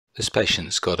This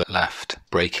patient's got a left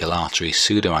brachial artery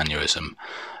pseudoaneurysm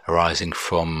arising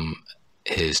from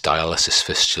his dialysis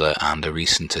fistula and a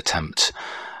recent attempt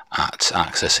at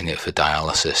accessing it for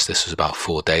dialysis. This was about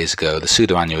 4 days ago. The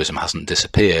pseudoaneurysm hasn't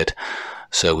disappeared,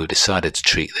 so we've decided to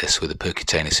treat this with a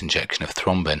percutaneous injection of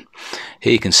thrombin.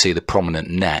 Here you can see the prominent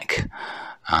neck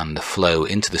and the flow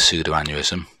into the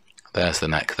pseudoaneurysm. There's the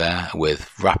neck there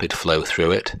with rapid flow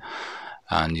through it,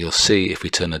 and you'll see if we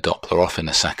turn the Doppler off in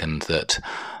a second that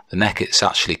the neck is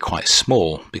actually quite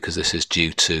small because this is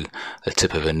due to the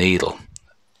tip of a needle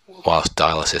whilst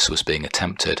dialysis was being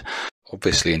attempted.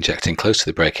 Obviously, injecting close to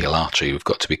the brachial artery, we've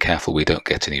got to be careful we don't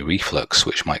get any reflux,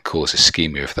 which might cause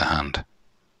ischemia of the hand.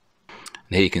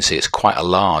 And here you can see it's quite a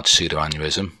large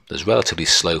pseudoaneurysm. There's relatively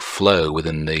slow flow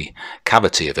within the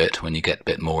cavity of it when you get a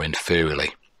bit more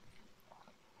inferiorly.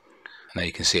 And there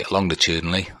you can see it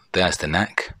longitudinally. There's the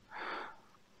neck.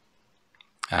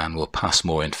 And we'll pass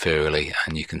more inferiorly,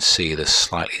 and you can see the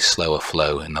slightly slower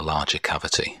flow in the larger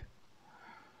cavity.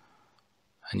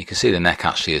 And you can see the neck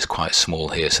actually is quite small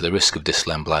here, so the risk of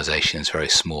distal embolization is very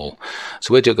small.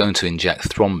 So we're going to inject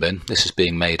thrombin. This is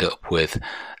being made up with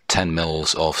 10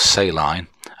 mils of saline,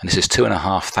 and this is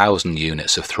 2,500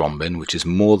 units of thrombin, which is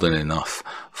more than enough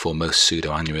for most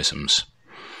pseudoaneurysms.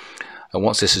 And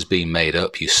once this has been made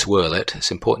up, you swirl it.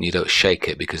 It's important you don't shake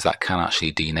it because that can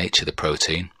actually denature the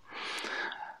protein.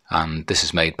 And this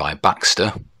is made by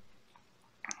Baxter,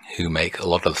 who make a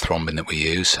lot of the thrombin that we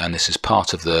use, and this is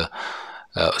part of the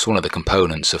it's one of the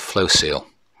components of FlowSeal.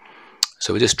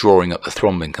 So we're just drawing up the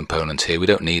thrombin component here. We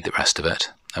don't need the rest of it,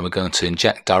 and we're going to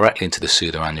inject directly into the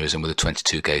pseudoaneurysm with a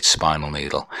 22 gauge spinal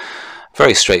needle.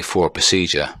 Very straightforward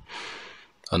procedure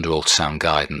under ultrasound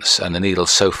guidance, and the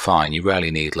needle's so fine you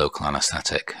rarely need local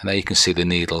anaesthetic. And there you can see the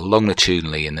needle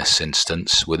longitudinally in this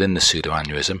instance within the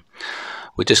pseudoaneurysm.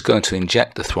 We're just going to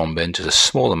inject the thrombin, just a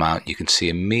small amount. You can see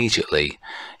immediately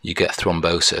you get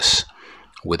thrombosis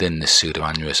within this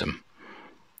pseudoaneurysm,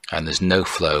 and there's no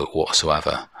flow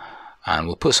whatsoever. And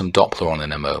we'll put some Doppler on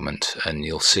in a moment, and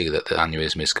you'll see that the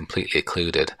aneurysm is completely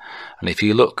occluded. And if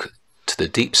you look to the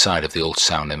deep side of the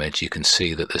ultrasound image, you can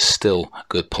see that there's still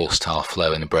good pulsatile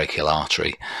flow in the brachial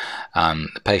artery, and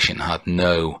the patient had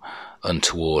no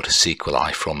untoward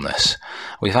sequelae from this.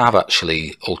 We have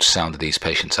actually ultrasounded these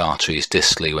patients' arteries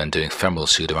distally when doing femoral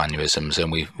pseudoaneurysms,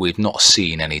 and we've not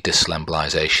seen any distal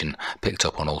embolization picked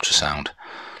up on ultrasound.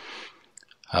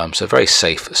 So very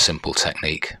safe, simple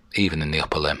technique, even in the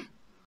upper limb.